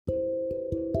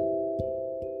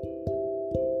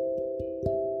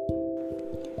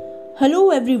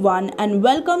Hello, everyone, and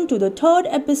welcome to the third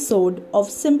episode of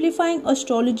Simplifying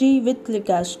Astrology with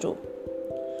Clicastro.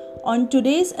 On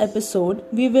today's episode,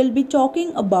 we will be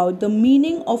talking about the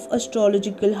meaning of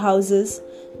astrological houses,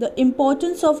 the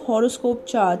importance of horoscope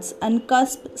charts, and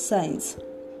cusp signs.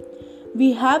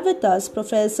 We have with us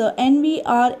Professor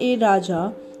N.V.R.A.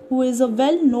 Raja, who is a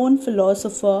well known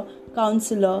philosopher,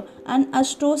 counselor, and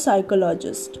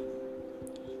astropsychologist.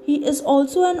 He is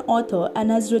also an author and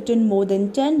has written more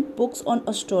than 10 books on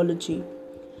astrology.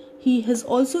 He has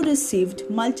also received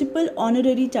multiple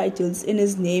honorary titles in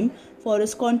his name for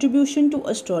his contribution to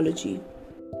astrology.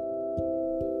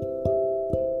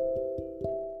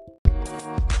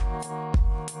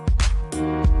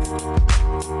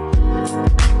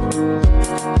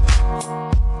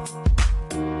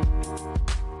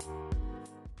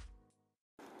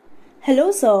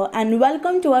 Hello, sir, and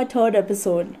welcome to our third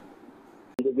episode.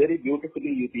 Very beautifully,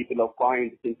 you people have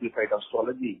coined simplified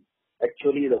astrology.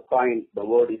 Actually, the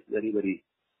word is very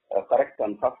correct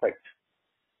and perfect.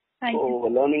 Thank you.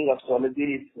 Learning astrology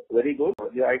is very good.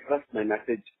 I trust my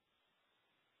message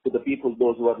to the people,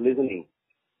 those who are listening,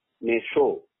 may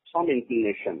show some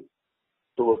inclination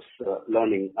towards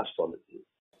learning astrology.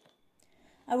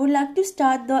 I would like to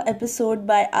start the episode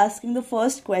by asking the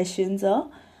first question, sir.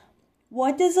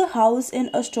 What is a house in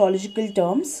astrological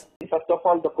terms? First of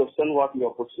all, the question what you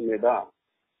have put, Sumedha,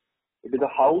 it is a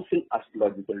house in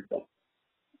astrological terms.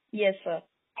 Yes, sir.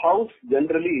 House,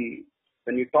 generally,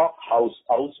 when you talk house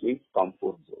means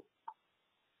comfort zone.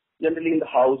 Generally in the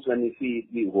house, when you see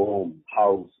the home,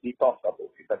 house, we talk about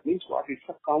it. That means what? It's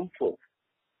a comfort.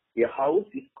 A house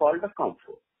is called a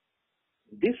comfort.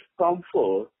 This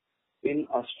comfort in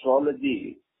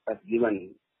astrology has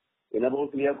given,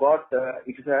 we have got,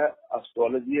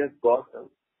 astrology has got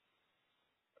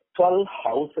 12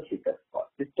 houses it has got.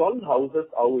 These 12 houses,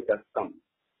 how it has come.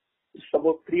 It's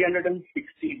about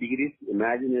 360 degrees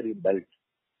imaginary belt.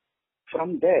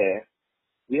 From there,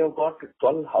 we have got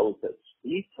 12 houses.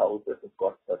 Each house has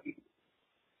got 30 degrees.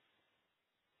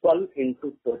 12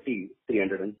 into 30,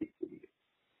 360 degrees.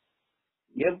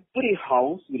 Every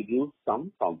house will give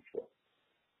some comfort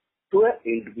to an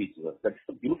individual. That's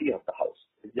the beauty of the house.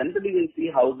 Generally, when you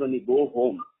see house, when you go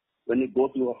home, when you go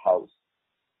to a house,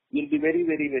 you'll be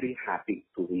very happy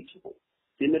to reach home.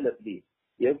 Similarly,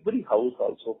 every house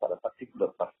also for a particular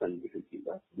person, it will give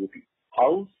a beauty.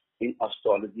 House in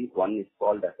astrology, one is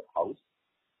called as a house.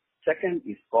 Second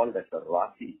is called as a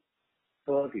Rasi.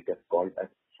 Third, it is called as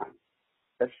sign.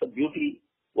 That's the beauty,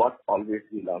 what always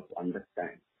we love to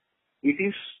understand. It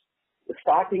is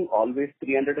starting always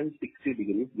 360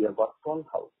 degrees, we have got 12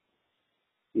 houses.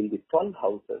 In the 12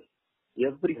 houses,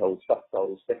 every house, first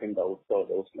house, second house, third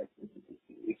house, like this.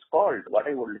 It's called, what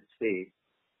I would say,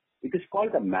 it is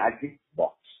called a magic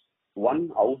box. One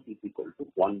house is equal to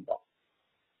one box.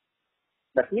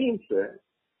 That means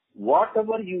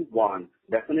whatever you want,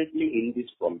 definitely in this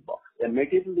 12 box, a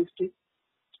materialistic,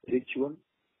 spiritual,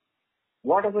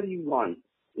 whatever you want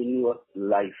in your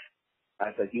life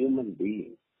as a human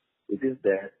being, it is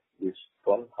there, these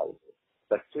 12 houses.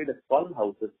 That's why the 12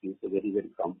 houses gives a very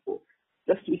comfort.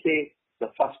 Just to say,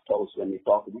 the first house, when we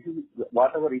talk, this is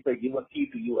whatever, if I give a key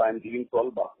to you, I am giving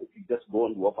 12 boxes. You just go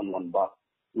and open one box.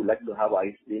 You like to have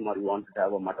ice cream or you want to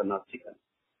have a mutton or chicken.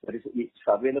 It's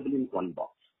available in one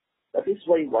box. That is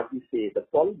why what we say, the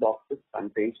 12 boxes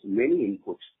contains many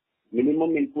inputs.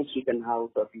 Minimum inputs you can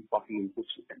have 30, 40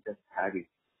 inputs, you can just have it.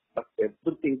 But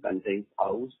everything contains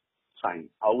house, sign.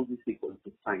 House is equal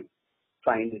to sign.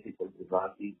 Sign is equal to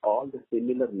Rasi. All the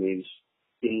similar names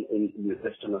in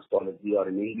Western astrology or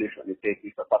in English, when you take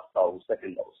it, the first house,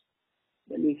 second house.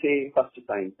 Then we say first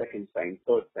sign, second sign,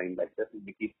 third sign, like that.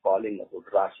 We keep calling about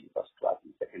Rashi, first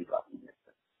Rashi, second Rashi, like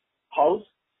that. House,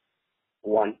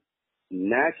 1.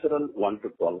 Natural 1 to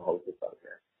 12 houses are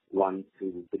there. 1,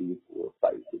 2, 3, 4,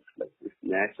 5, 6, like this.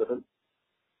 Natural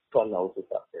 12 houses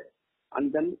are there.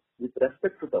 And then with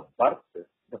respect to the birth,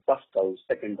 the first house,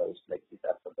 second house, like this,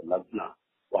 after the Lagna,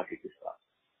 what it is.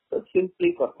 So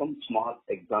simply for some small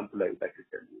example, I would like to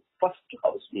tell you. First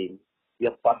house means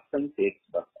a person takes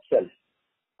the self,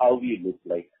 how he look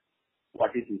like,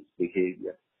 what is his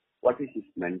behavior, what is his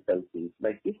mental things,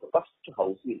 like this. First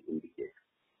house will indicate.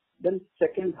 Then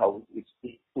second house is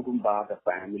the Kudumba, the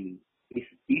family, his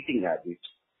eating habits,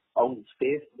 how his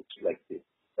face looks like this.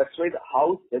 That's why the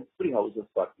house, every house has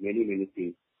got many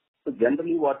things. So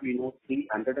generally what we know,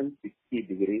 360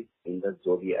 degrees in the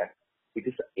zodiac, it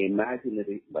is an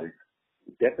imaginary belt.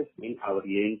 That has been our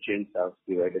ancients have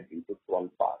divided into 12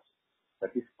 parts.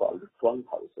 That is called 12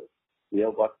 houses. We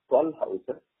have got 12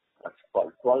 houses, that's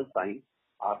called 12 signs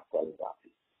or 12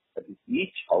 rasis. That is,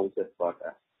 each house has got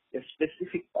a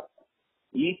specific purpose.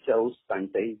 Each house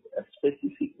contains a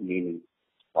specific meaning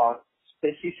or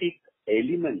specific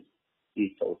elements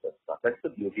each house has got. That's the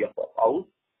beauty of a house.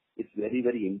 It's very,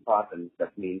 very important.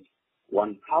 That means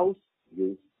one house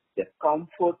gives a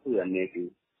comfort to a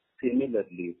native.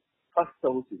 Similarly, first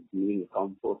house is giving a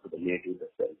comfort to the native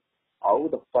itself. How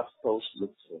the first house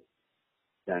looks like,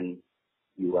 then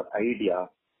your idea,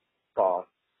 thought,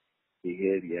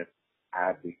 behavior,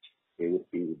 habit, everything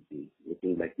would be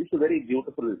looking like. It's a very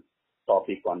beautiful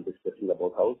topic on discussing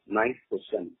about house. Nice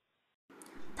question.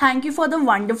 Thank you for the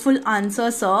wonderful answer,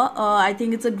 sir. I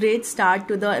think it's a great start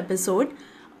to the episode.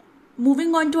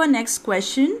 Moving on to our next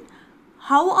question.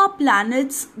 How are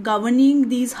planets governing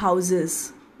these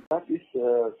houses? That is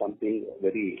something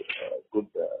very good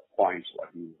points what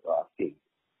you are asking.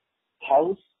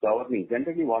 House governing,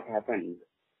 generally what happens,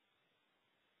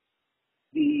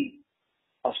 the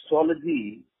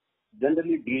astrology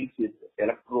generally deals with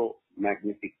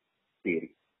electromagnetic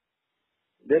theory.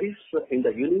 There is, in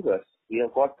the universe, we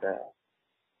have got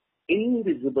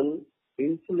invisible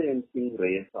influencing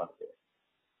rays are there.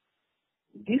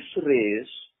 These rays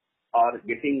are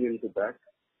getting into that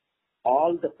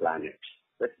all the planets.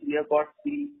 That we have got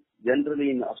the,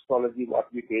 generally in astrology, what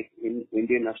we take in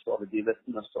Indian astrology,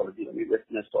 Western astrology, I mean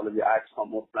Western astrology adds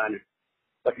some more planets,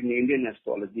 but in Indian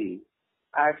astrology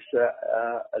adds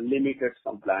limited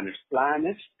some planets.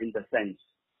 Planets in the sense,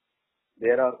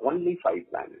 there are only 5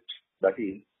 planets. That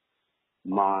is,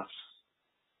 Mars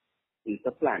is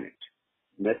a planet,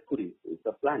 Mercury is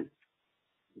a planet,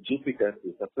 Jupiter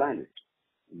is a planet,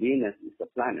 Venus is a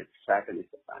planet, Saturn is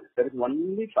a planet. There is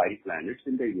only 5 planets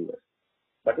in the universe.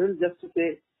 But it is just to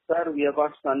say, sir, we have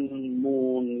got Sun,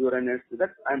 Moon, Uranus.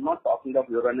 That I'm not talking of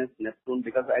Uranus, Neptune,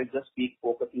 because I just speak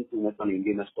focusing too much on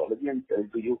Indian astrology and tell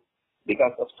to you,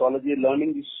 because astrology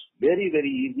learning is very, very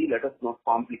easy. Let us not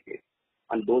complicate.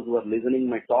 And those who are listening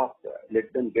my talk,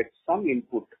 let them get some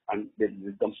input and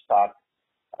let them start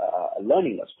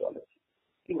learning astrology.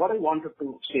 See, what I wanted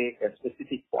to say a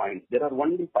specific point, there are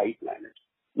only 5 planets.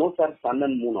 No, sir, Sun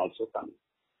and Moon also come.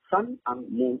 Sun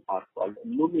and Moon are called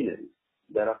luminaries.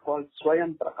 They are called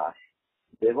Swayam Prakash.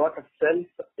 They got a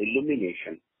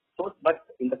self-illumination. So, but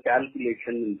in the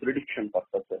calculation, in prediction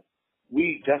purposes,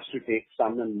 we just take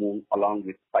Sun and Moon along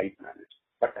with 5 planets.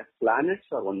 But as planets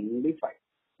are only 5.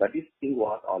 That is thing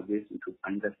what always we should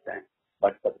understand.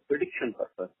 But for the prediction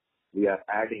purpose, we are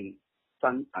adding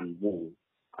Sun and Moon.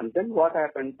 And then what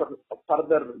happened for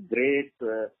further great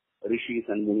rishis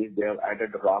and munis, they have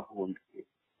added Rahu and Ketu.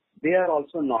 They are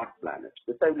also not planets.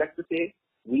 This I would like to say,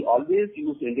 we always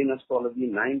use Indian astrology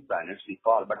 9 planets we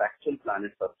call, but actual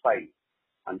planets are 5.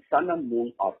 And Sun and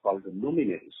Moon are called the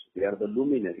luminaries. They are the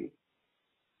luminaries.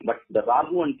 But the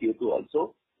Rahu and Ketu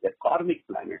also, they are karmic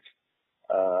planets.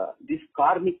 These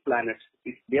karmic planets,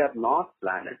 if they are not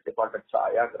planets, they are called a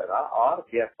Chaya Graha, or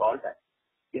they are called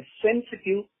a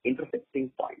sensitive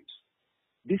intersecting points.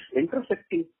 This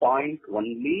intersecting point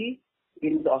only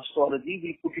in the astrology,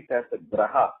 we put it as a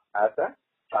Graha, as a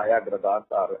Chaya Graha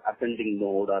or ascending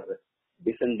node or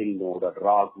descending node or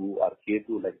Rahu or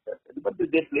Ketu like that. But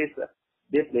they place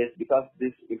because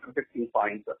these intersecting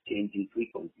points are changing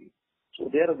frequently. So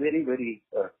they are very, very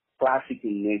classic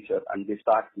in nature and they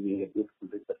start giving a beautiful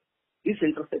result. These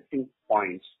intersecting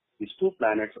points, these 2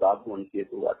 planets, Rahu and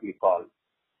Ketu, what we call,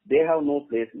 they have no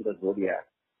place in the zodiac,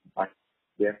 but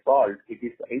they are called, it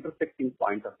is the intersecting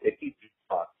point of ecliptic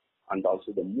star and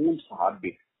also the moon's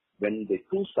orbit. When the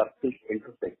 2 circles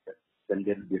intersect, then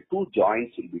there will be 2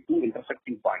 joints, will be 2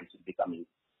 intersecting points will be coming.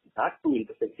 That 2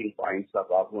 intersecting points are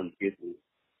Rahu and Ketu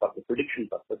for the prediction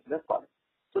purpose they are called.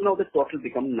 So now the total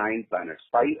become 9 planets,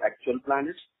 5 actual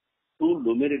planets, 2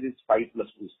 luminaries, 5 plus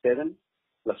 2 is 7,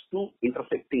 plus 2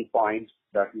 intersecting points,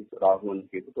 that is Rahu and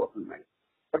Ketu, total 9.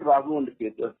 But Rahu and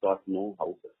Ketu have got no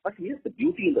houses. But here's the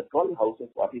beauty in the 12 houses,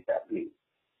 what is happening.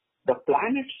 The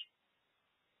planets,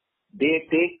 they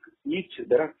take each,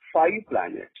 there are 5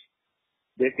 planets,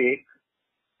 they take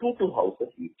 2 houses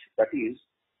each. That is,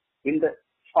 in the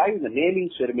 5, the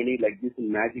naming ceremony like this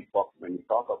in Magic Box, when we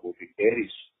talk about it,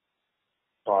 Aries,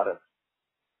 Taurus,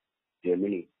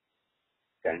 Gemini,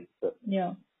 Cancer,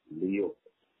 Leo,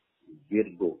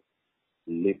 Virgo,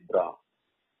 Libra,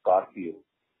 Scorpio,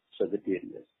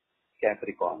 Sagittarius,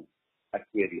 Capricorn,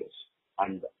 Aquarius,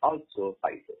 and also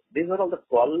Pisces. These are all the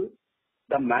 12,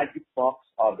 the magic box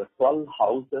or the 12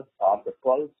 houses or the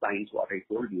 12 signs what I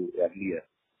told you earlier.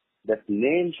 That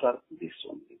names are this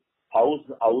only. House,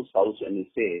 when you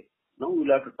say, now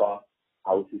we'll have to talk,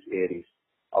 house is Aries,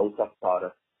 house of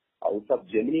Taurus, house of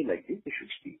Gemini, like this, they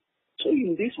should speak. So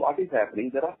in this, what is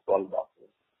happening, there are 12 boxes.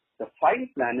 The 5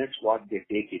 planets, what they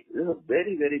take it, this is a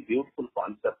very, very beautiful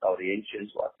concept our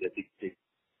ancients, what they did.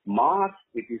 Mars,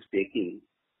 it is taking.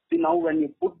 See, now when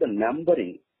you put the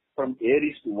numbering from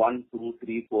Aries to 1, 2,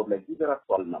 3, 4, like these are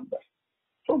 12 numbers.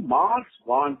 So Mars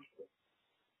wants,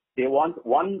 they want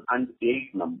 1 and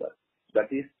 8 numbers.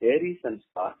 That is Aries and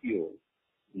Scorpio.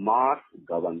 Mars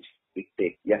governs. It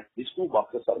takes, yes, these 2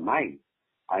 boxes are mine.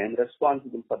 I am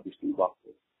responsible for these 2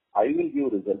 boxes. I will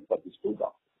give results for these 2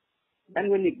 boxes. And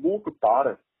when you move to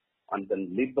Taurus and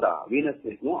then Libra, Venus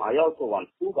says, no, I also want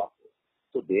 2 boxes.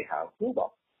 So they have 2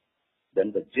 boxes.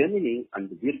 Then the Gemini and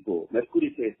the Virgo,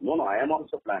 Mercury says, no, I am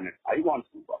also planet. I want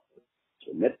 2 boxes.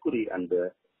 So Mercury and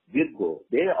the Virgo,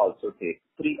 they also take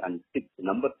 3 and 6,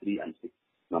 number 3 and 6.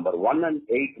 Number 1 and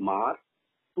 8 Mars,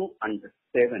 2 and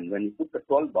 7. When you put the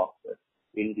 12 boxes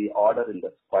in the order in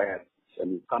the square,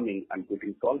 when you coming and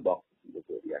putting 12 boxes in the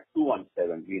zodiac, 2 and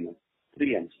 7 Venus,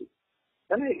 3 and 6.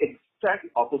 Then I exact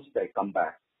opposite, I come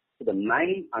back to the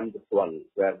 9 and the 12,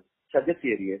 where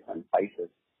Sagittarius and Pisces,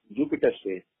 Jupiter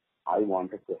says, I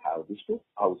wanted to have these 2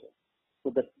 houses. So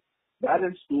the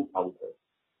balance 2 houses,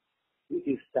 which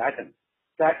is Saturn.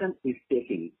 Saturn is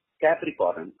taking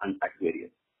Capricorn and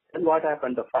Aquarius. Then what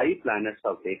happened? The 5 planets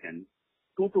have taken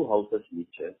 2 houses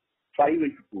each. 5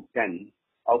 into 2, 10.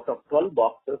 Out of 12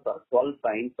 boxes or 12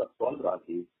 signs or 12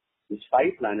 rasis, these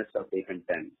 5 planets have taken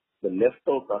 10. The left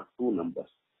out are 2 numbers.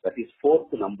 That is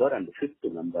 4th number and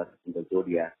 5th number in the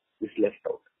zodiac is left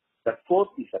out. The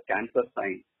 4th is a Cancer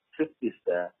sign. 5th is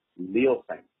the Leo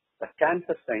sign. The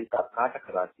Cancer signs are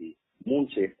Kataka Rasi. Moon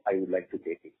says, I would like to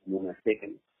take it. Moon has taken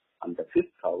it. And the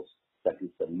 5th house, that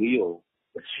is the Leo,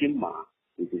 the Shimma,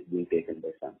 which is being taken by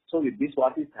Sun. So with this,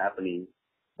 what is happening?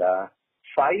 The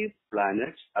 5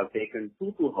 planets have taken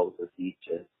 2 houses each.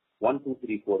 1, 2,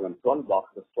 3, 4, and 12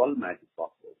 boxes, 12 magic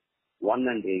boxes. 1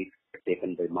 and 8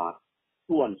 taken by Mars.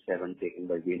 2 and 7 taken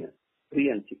by Venus. 3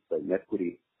 and 6 by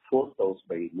Mercury. 4th house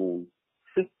by Moon.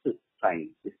 5th sign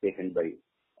is taken by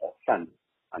Sun.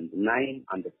 And 9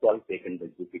 and 12 taken by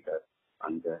Jupiter.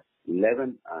 And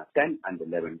 10 and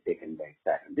 11 taken by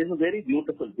Saturn. This is very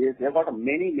beautiful. They have got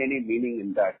many meaning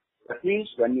in that. That means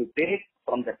when you take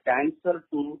from the Cancer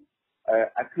to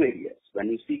Aquarius, when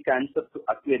you see Cancer to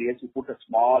Aquarius, you put a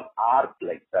small arc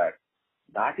like that.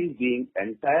 That is being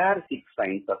entire 6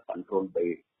 signs are controlled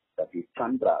by, that is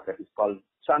Chandra, that is called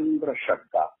Chandra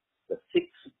Shadga. The 6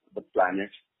 the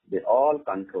planets, they all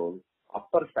control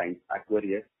upper signs,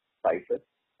 Aquarius, Pisces,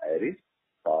 Aries,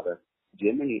 Taurus,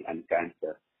 Gemini and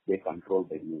Cancer, they control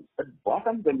by Moon. But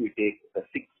bottom, when we take the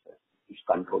 6th, is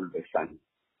controlled by Sun.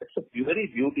 It's a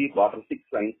very beauty, bottom 6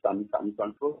 signs, Sun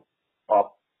control.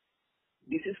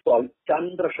 This is called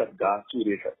Chandra Shadga,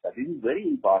 Surya Shadga. This is very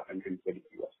important in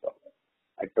predictive astrology.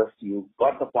 I trust you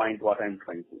got the point what I'm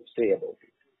trying to say about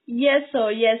it. Yes,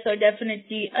 sir,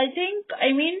 definitely.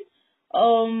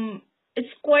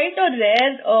 It's quite a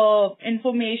rare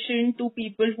information to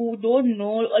people who don't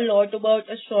know a lot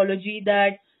about astrology,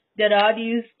 that there are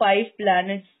these 5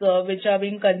 planets which are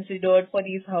being considered for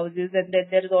these houses, and then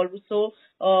there is also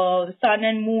Sun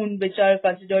and Moon which are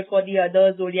considered for the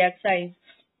other zodiac signs.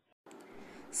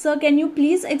 Sir, can you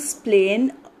please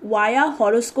explain why are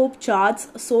horoscope charts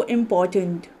so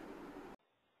important?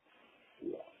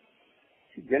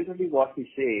 Generally what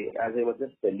we say, as I was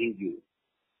just telling you,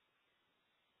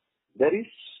 there is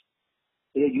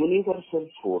a universal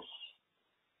force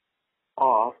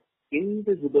or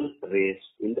invisible race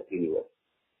in the universe.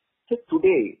 So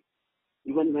today,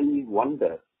 even when we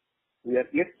wonder, we are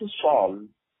yet to solve,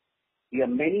 we have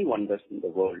many wonders in the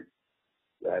world.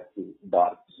 We have the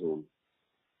dark zone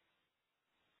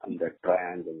and the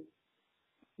triangle,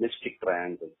 mystic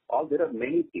triangle. There are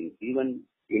many things, even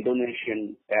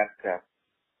Indonesian aircraft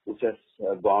which has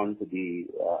gone to the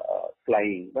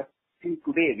flying. But see,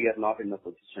 today we are not in a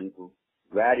position to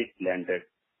where it landed,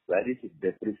 where is it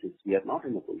depressed. We are not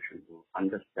in a position to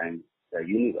understand the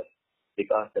universe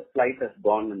because the flight has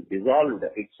gone and dissolved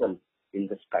itself in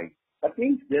the sky. That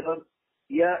means there are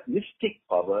a mystic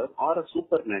power or a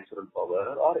supernatural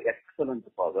power or excellent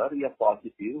power, a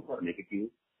positive or negative,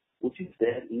 which is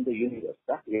there in the universe.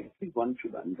 That everyone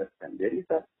should understand. There is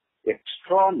a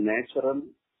extra natural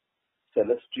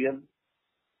celestial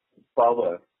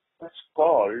power that's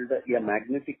called a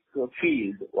magnetic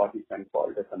field, what is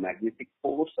called as a magnetic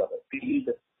force or a field.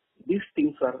 These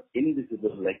things are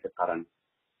invisible like the current.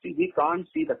 See, we can't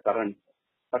see the current,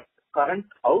 but current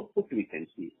output we can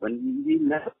see. When we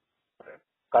never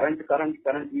current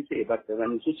we say, but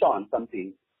when you switch on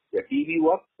something, your TV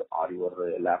works or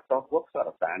your laptop works or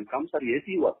a fan comes or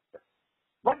AC works.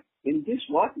 But in this,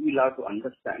 what we'll have to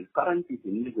understand, current is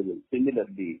invisible.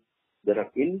 Similarly, there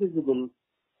are invisible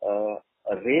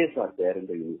rays are there in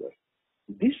the universe.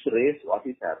 This rays, what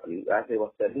is happening, as I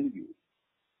was telling you,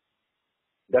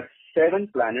 That's 7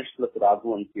 planets plus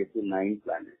Rahu and Ketu, 9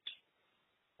 planets.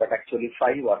 But actually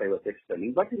 5 what I was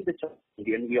explaining. But in the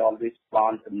Indian, we always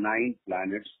plant 9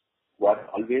 planets. What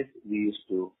always we used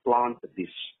to plant this.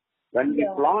 When we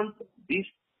plant these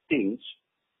things,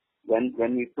 when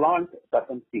we plant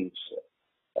certain things,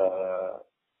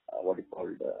 what is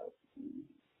called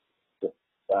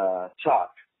chart.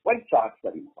 Why charts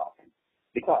are important?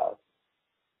 Because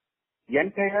the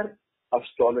entire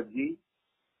astrology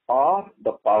are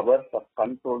the powers are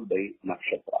controlled by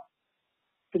nakshatra.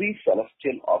 3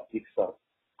 celestial objects are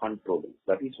controlling.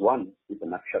 That is, one is a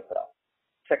nakshatra.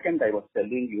 Second, I was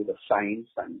telling you the signs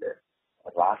and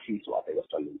rashis, what I was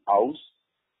telling. House,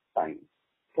 sign.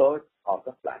 Third are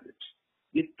the planets.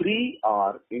 The 3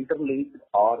 are interlinked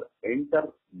or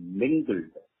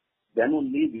intermingled. Then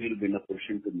only we will be in a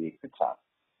position to make the chart.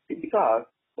 Because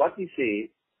what we say,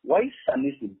 why sun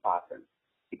is important?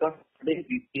 Because today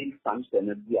we feel sun's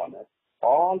energy on us.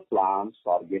 All plants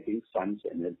are getting sun's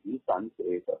energy, sun's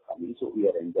rays are coming, so we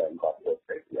are enjoying our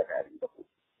outside, we are having the food.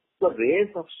 So rays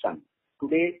of sun.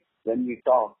 Today, when we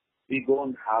talk, we go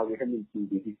and have vitamin C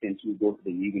deficiency, we go to the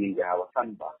evening, we have a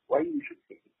sun bath. Why we should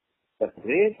take it? The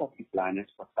rays of the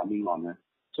planets are coming on us,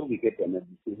 so we get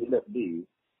energy. Similarly,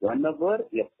 whenever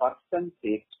a person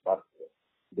takes birth,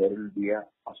 there will be a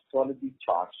astrology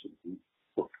chart should be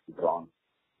put, drawn.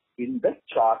 In that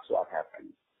charts, what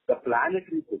happens? The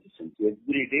planetary positions,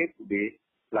 every day today,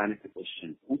 planetary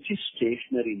position, which is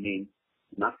stationary means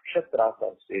nakshatras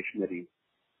are stationary,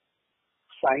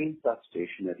 signs are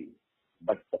stationary,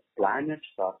 but the planets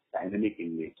are dynamic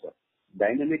in nature.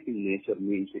 Dynamic in nature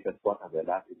means it has got a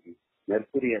velocity.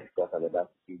 Mercury has got a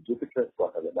velocity. Jupiter has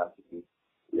got a velocity.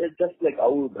 It's just like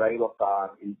how you drive a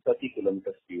car in 30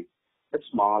 kilometer speed, a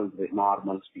small,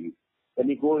 normal speed. When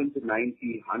you go into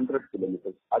 90, 100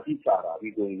 kilometers, Adichara,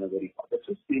 we go in a very fast.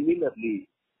 So similarly,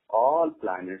 all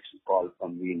planets called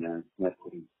from Venus,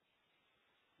 Mercury,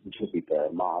 Jupiter,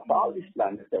 Mars, all these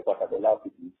planets have got a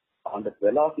velocity. On that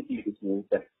velocity it is moved.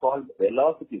 That's called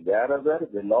velocity. Wherever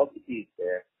velocity is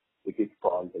there, it is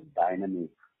called dynamic.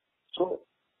 So,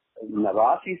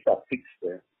 rashis are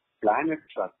fixed, planets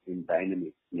are in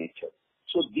dynamic nature.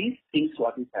 So these things,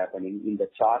 what is happening in the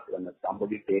chart when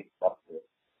somebody takes birth,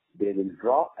 they will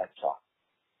draw a chart.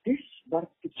 This birth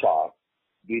chart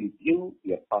will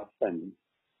give a person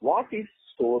what is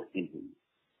stored in him,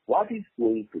 what is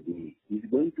going to be. Is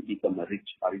going to become a rich,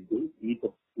 or is going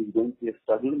to be a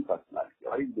struggling personality,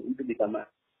 or is going to become a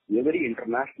very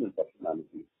international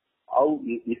personality. How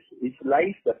his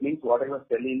life, that means what I was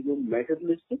telling you,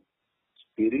 materialistic,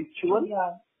 spiritual,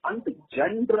 and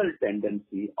general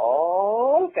tendency,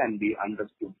 all can be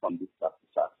understood from this birth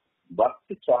chart.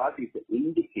 Birth chart is an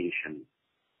indication.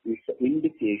 It's an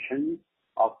indication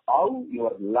of how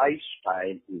your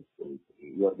lifestyle is going to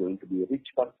be. You are going to be a rich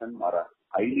person or a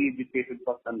highly educated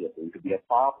person. You are going to be a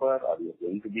pauper, or you are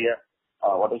going to be a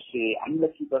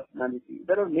unlucky personality.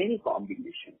 There are many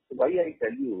combinations. Why I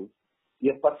tell you,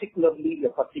 a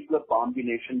particular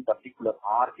combination, particular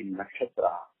arc in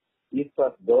nakshatra. If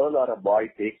a girl or a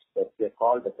boy takes birth, they are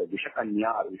called as a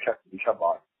Vishakanya or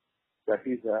Vishabha. That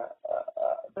is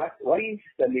that why is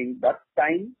telling that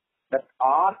time, that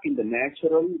arc in the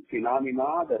natural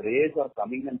phenomena, the rays are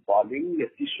coming and falling, a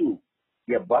tissue,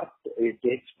 a birth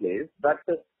takes place,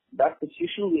 that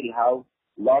tissue will have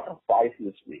lot of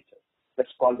poisonous nature. That's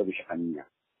called the Vishakanya.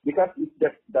 Because if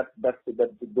that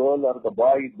the girl or the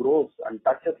boy grows and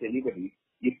touches anybody,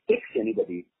 it takes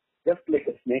anybody, just like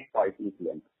a snake poison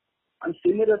will enter. And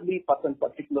similarly,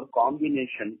 particular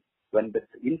combination, when the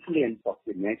influence of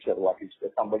the nature, what is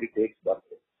somebody takes birth,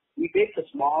 he takes a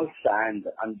small sand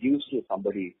and gives to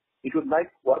somebody, it would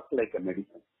work like a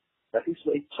medicine. That is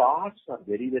why charts are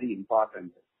very, very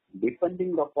important.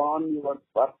 Depending upon your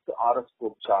birth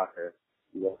horoscope chart,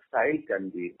 your style can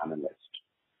be analyzed.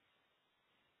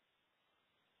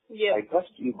 Yeah. I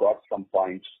trust you got some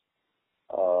points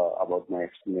about my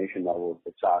explanation about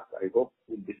the chart. I hope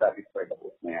you'll be satisfied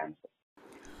about my answer.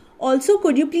 Also,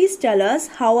 could you please tell us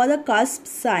how are the cusp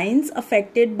signs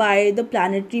affected by the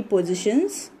planetary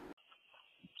positions?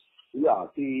 Yeah,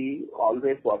 see,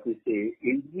 always what we say,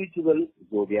 individual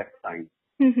zodiac signs.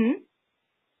 Mm-hmm.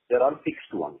 There are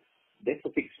fixed ones. There's a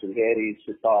fixed. Aries,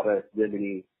 Taurus,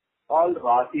 Gemini. All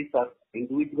rashis are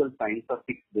individual signs are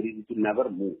fixed. It will never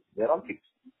move. They're all fixed.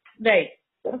 Right.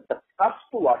 There is the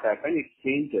cusp. What happens? It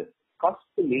changes. Cusp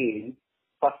means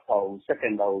first house,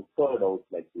 second house, third house,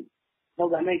 like this. Now,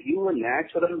 when I give a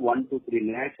natural 1, 2, 3,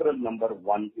 natural number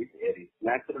 1 is Aries,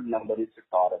 natural number is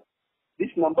Taurus. This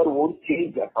number won't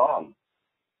change at all.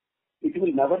 It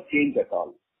will never change at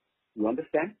all. You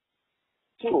understand?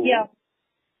 So, yeah.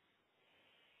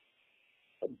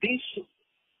 This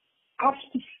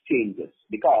cusp changes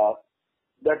because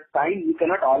that time you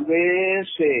cannot always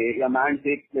say a man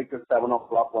takes like at 7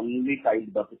 o'clock only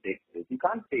child birth takes place. You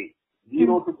can't say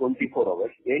 0 to 24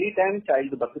 hours. Anytime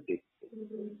child birth takes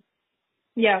place.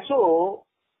 Yeah. So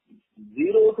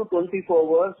 0 to 24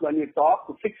 hours, when you talk,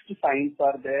 fixed signs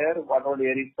are there, whatever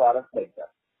Aries, Taurus, like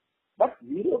that. But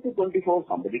 0 to 24,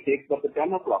 somebody takes birth at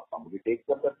 10 o'clock, somebody takes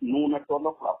birth at noon at 12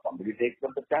 o'clock, somebody takes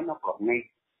birth at 10 o'clock, night.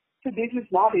 So this is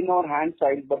not in our hands,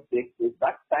 child birth takes place.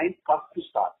 That time cusp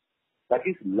starts. That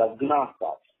is Lagna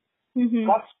starts.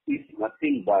 Cusp is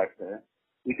nothing but,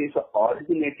 it is an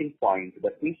originating point.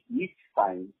 That means each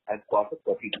sign has got a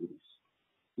 30 degrees.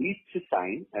 Each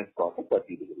sign has got a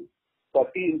 30 degrees.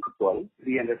 30 into 12,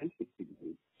 360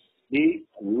 degrees. The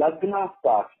Lagna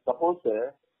starts. Suppose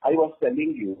I was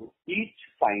telling you each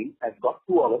sign has got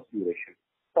 2 hours duration.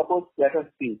 Suppose let us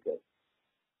think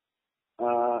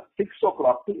 6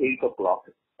 o'clock to 8 o'clock,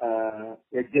 a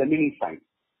Gemini sign.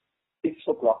 6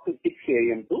 o'clock to 6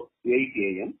 a.m. to 8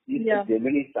 a.m. is the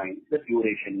Gemini sign. The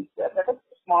duration is there. That is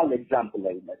a small example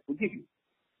I would like to give you.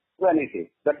 When I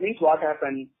say, that means what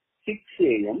happened? 6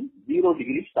 a.m., 0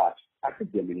 degrees starts at the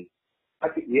Gemini.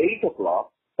 At 8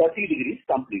 o'clock, 30 degrees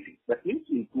completing. That means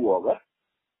in 2 hours,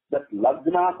 that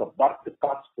Lagna, the birth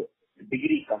cusp,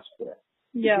 degree cusp,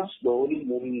 it is slowly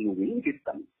moving, it is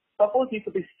coming. Suppose if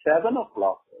it is 7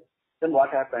 o'clock, then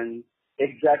what happens?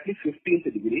 Exactly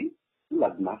 15th degree,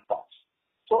 Lagna starts.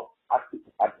 So at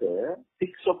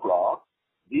 6 o'clock,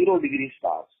 0 degree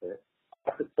starts.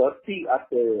 At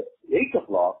 8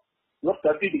 o'clock, your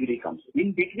 30 degree comes.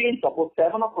 In between, suppose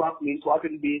 7 o'clock means what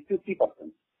will be 50%,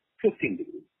 15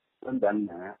 degrees. And then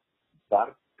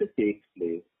birth takes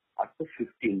place at the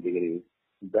 15 degrees.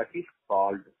 That is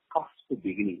called cusp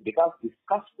beginning, because this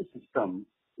cusp system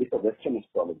is a Western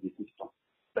astrology system.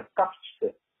 The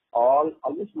cusps,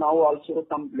 always now also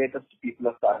some latest people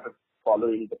have started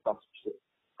following the cusp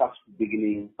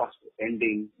beginning, cusp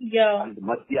ending, and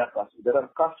Madhya cusp. There are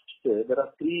cusps, there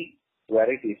are 3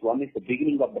 varieties. One is the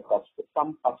beginning of the cusp.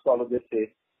 Some astrologers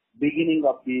say beginning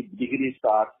of the degree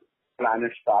starts,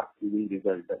 planet starts giving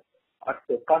result. At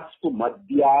the cusp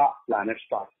Madhya, planet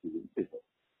starts giving result.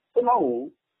 So now,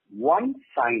 one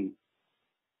sign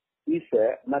is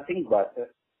nothing but,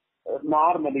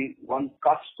 normally one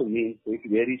cusp means it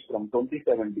varies from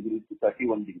 27 degrees to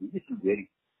 31 degrees. It will vary.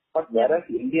 But whereas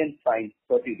Indian sign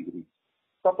 30 degrees.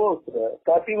 Suppose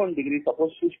 31 degrees,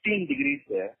 suppose 15 degrees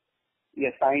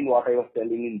a sign what I was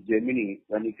telling in Gemini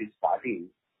when it is starting,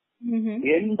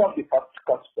 end of the first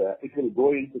cusp, it will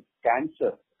go into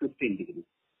Cancer 15 degrees.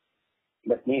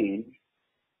 That means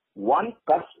one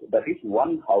cusp, that is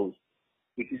one house,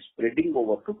 it is spreading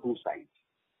over to 2 signs.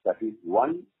 That is,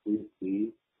 one is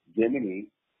the Gemini,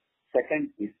 second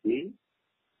is the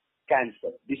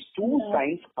Cancer. These 2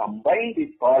 signs combined is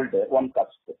called one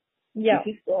cusp. This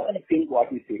is I think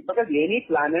what we say. Because any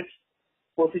planet's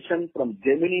position from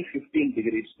Gemini 15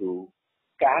 degrees to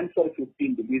Cancer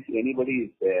 15 degrees, anybody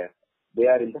is there, they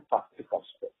are in the first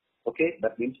cusp. Okay,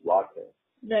 that means what?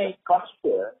 Right. Cusp.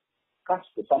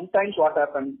 Sometimes what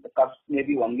happens, the cusp may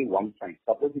be only one sign.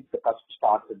 Suppose if the cusp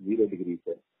starts at 0 degrees,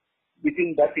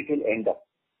 within that it will end up.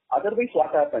 Otherwise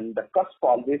what happens, the cusp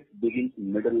always begins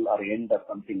middle or end or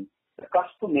something. The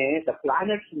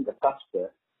planets in the cusp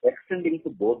extending to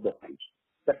both the signs.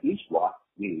 That means what?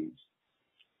 Means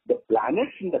the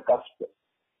planets in the cusp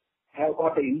have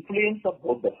got an influence of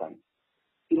both the signs.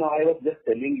 I was just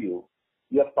telling you,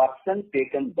 your person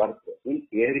taken birth in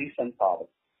Aries and Taurus,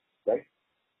 right?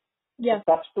 Yeah.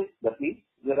 The cusp, that means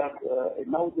there are,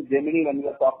 now the Gemini, when we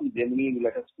are talking Gemini,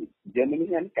 let us speak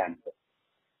Gemini and Cancer.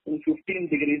 In 15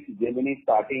 degrees, Gemini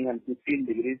starting and 15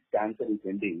 degrees, Cancer is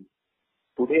ending.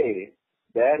 Today,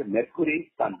 there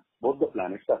Mercury, Sun, both the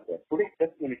planets are there. Today,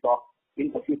 just when we talk, in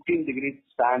the 15 degrees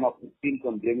span of 15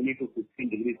 from Gemini to 15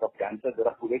 degrees of Cancer, there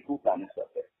are today 2 planets are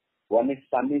there. One is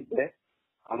Sun is there,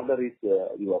 another is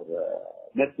your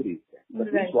Mercury is there.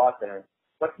 That means what?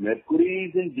 But Mercury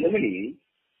is in Gemini,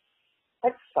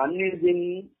 but Sun is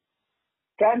in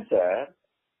Cancer,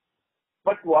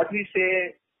 but what we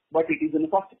say, but it is in the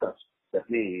first cusp. That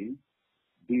means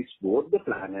these both the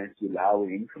planets will have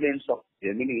influence of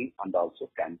Gemini and also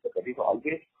Cancer. That is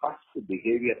always first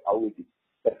behavior, how it is.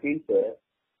 That means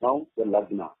now the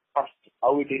Lagna, first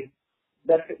how it is.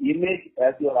 That image,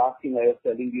 as you are asking, I was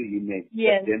telling you image.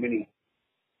 Yes. Gemini.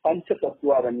 Pancha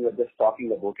Tattva, when you are just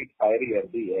talking about it, fiery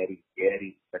earthy,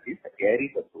 airy. That is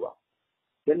airy Tattva.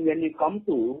 Then when you come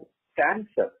to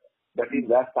Cancer, that is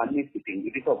where Sun is sitting,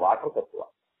 it is a water Tattva,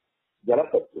 Jala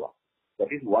Tattva.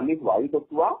 That is, one is Vayu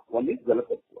Tattva, one is Jala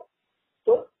Tattva.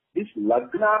 So this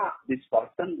Lagna, this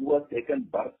person who has taken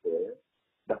birth,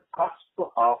 the cusp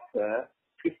of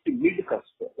 50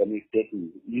 mid-cusp, when it's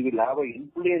taking, you will have an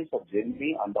influence of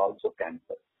Gemini and also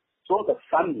Cancer. So the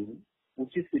Sun,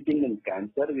 which is sitting in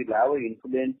Cancer, will have an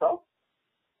influence of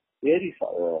Aries,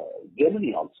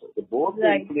 Gemini also. The both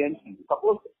Right. influence.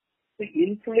 Suppose the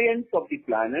influence of the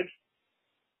planets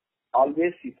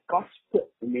always is cusp,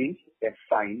 means a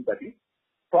sign that is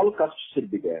 12 cusps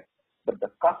should be there. But the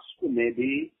cusp may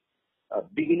be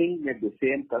beginning at the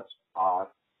same cusp, or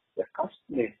the cusp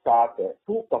may start,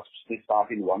 two cusps may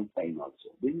start in one sign also.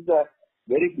 This is a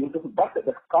very beautiful, but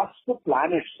the cusp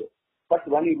planets, but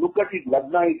when you look at it,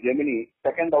 Lagna is Gemini,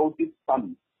 second house is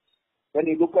Sun. When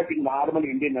you look at it normal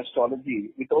Indian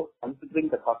astrology, without considering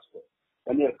the cusp,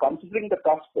 when you are considering the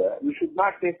cusp, you should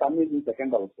not say Sun is in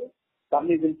second house, Sun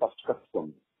is in first cusp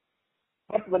only.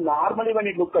 But normally when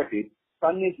you look at it,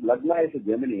 Sun is Lagna is a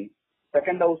Gemini,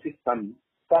 second house is Sun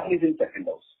is in second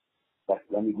house. But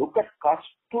when you look at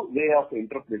cusp way of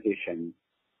interpretation,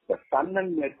 the Sun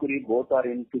and Mercury both are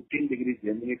in 15 degrees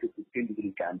Gemini to 15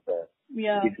 degrees Cancer.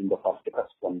 Yeah. It is in the first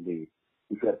cusp only.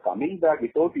 If you are coming back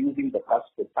without using the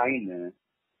cusp sign,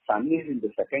 Sun is in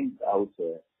the second house,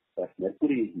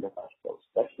 Mercury is in the first house.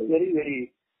 That's very,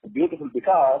 very beautiful,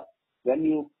 because when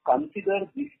you consider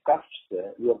these cusps,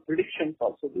 your predictions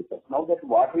also differ. Now that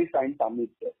watery sign Sun is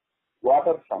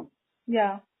water Sun.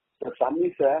 Yeah. The Sun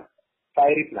is a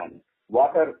fiery planet.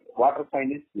 Water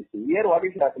sign is this. Here what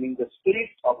is happening? The spirit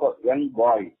of a young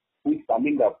boy who is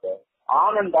coming up,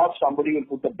 on and off somebody will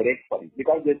put a brake for it,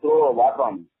 because they throw a water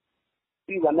on it.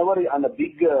 See, whenever on a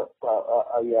big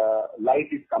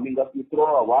light is coming up, you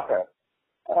throw a water,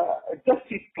 just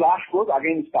it flash goes,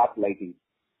 again start lighting.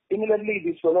 Similarly,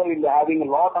 this fellow is having a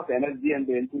lot of energy and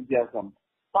enthusiasm.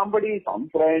 Somebody, some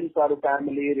friends or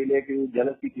family, relatives,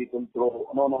 jealousy people throw,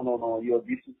 no, your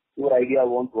idea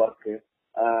won't work.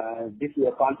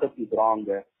 Your concept is wrong.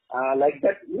 Like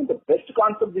that, the best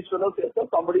concept this fellow says, so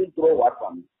somebody will throw water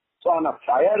on it. So on a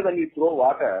fire, when you throw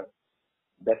water,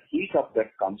 the heat of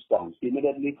that comes down.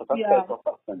 Similarly, for such type of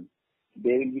person,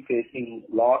 they will be facing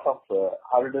lot of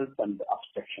hurdles and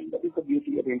obstruction. That is the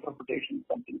beauty of interpretation,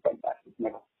 something fantastic.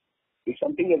 It's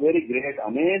something a very great,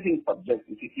 amazing subject.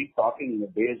 If you keep talking, the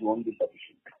days won't be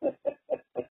sufficient.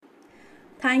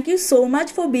 Thank you so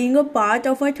much for being a part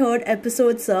of our third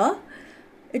episode, sir.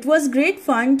 It was great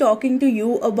fun talking to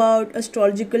you about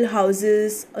astrological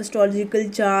houses, astrological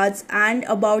charts, and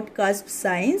about cusp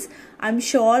signs. I'm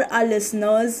sure our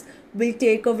listeners will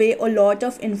take away a lot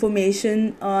of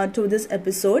information through this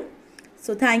episode.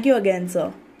 So thank you again,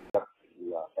 sir.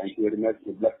 Yeah, thank you very much.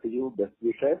 Good luck to you. Best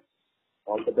wishes.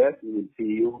 All the best. We will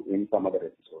see you in some other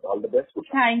episode. All the best.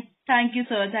 Thank you,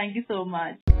 sir. Thank you so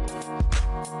much.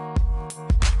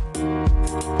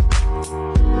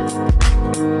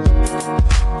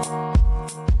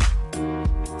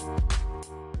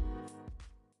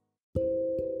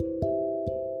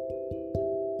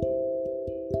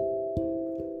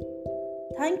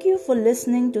 Thank you for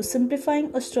listening to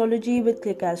Simplifying Astrology with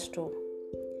ClickAstro.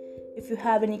 If you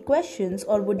have any questions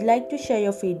or would like to share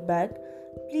your feedback,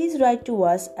 please write to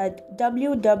us at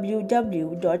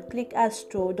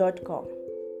www.clickastro.com.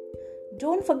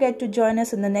 Don't forget to join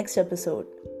us in the next episode.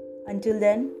 Until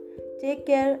then, take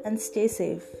care and stay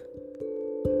safe.